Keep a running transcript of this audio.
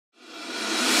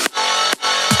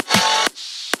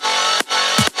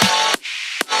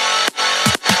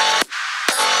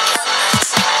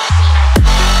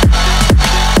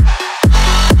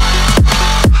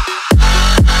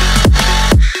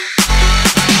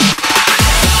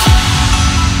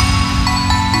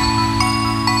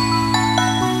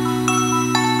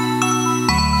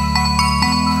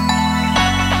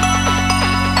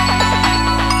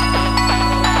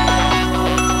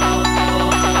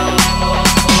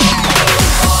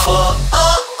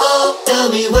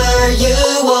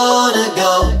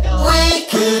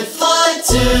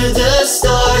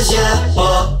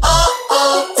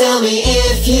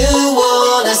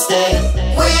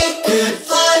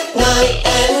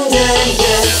day,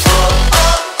 yeah. Oh,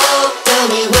 oh, oh, tell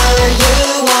me where you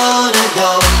wanna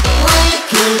go. We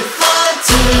could fly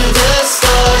to the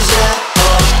stars, yeah.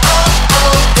 Oh, oh,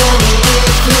 oh, tell me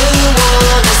if you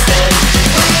wanna stay.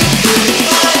 We could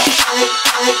fly,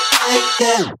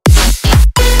 yeah.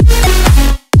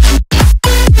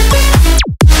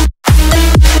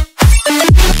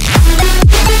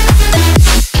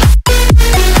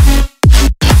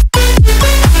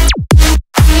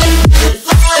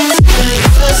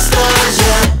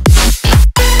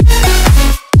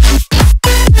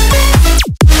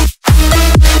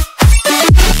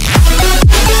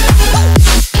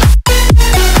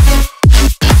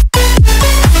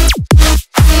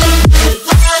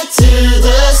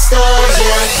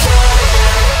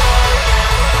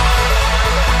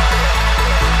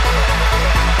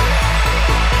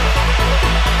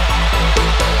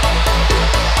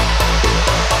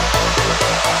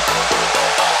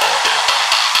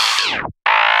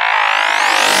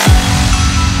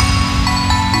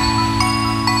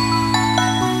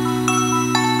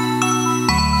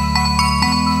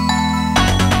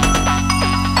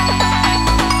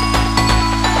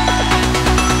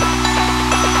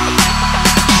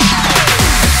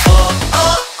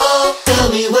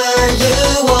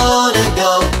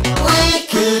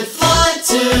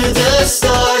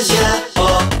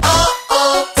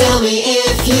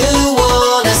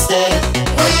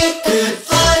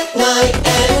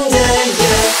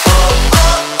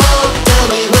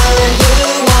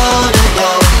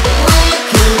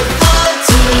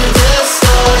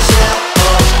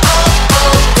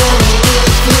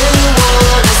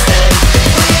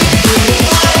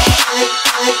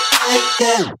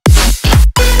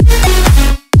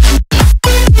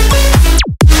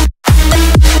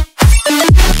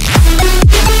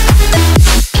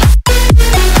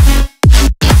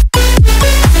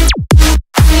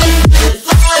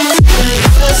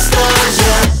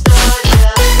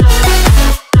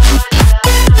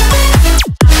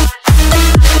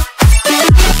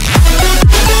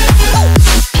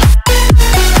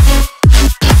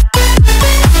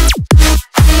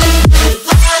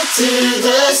 To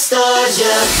the stars,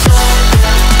 yeah.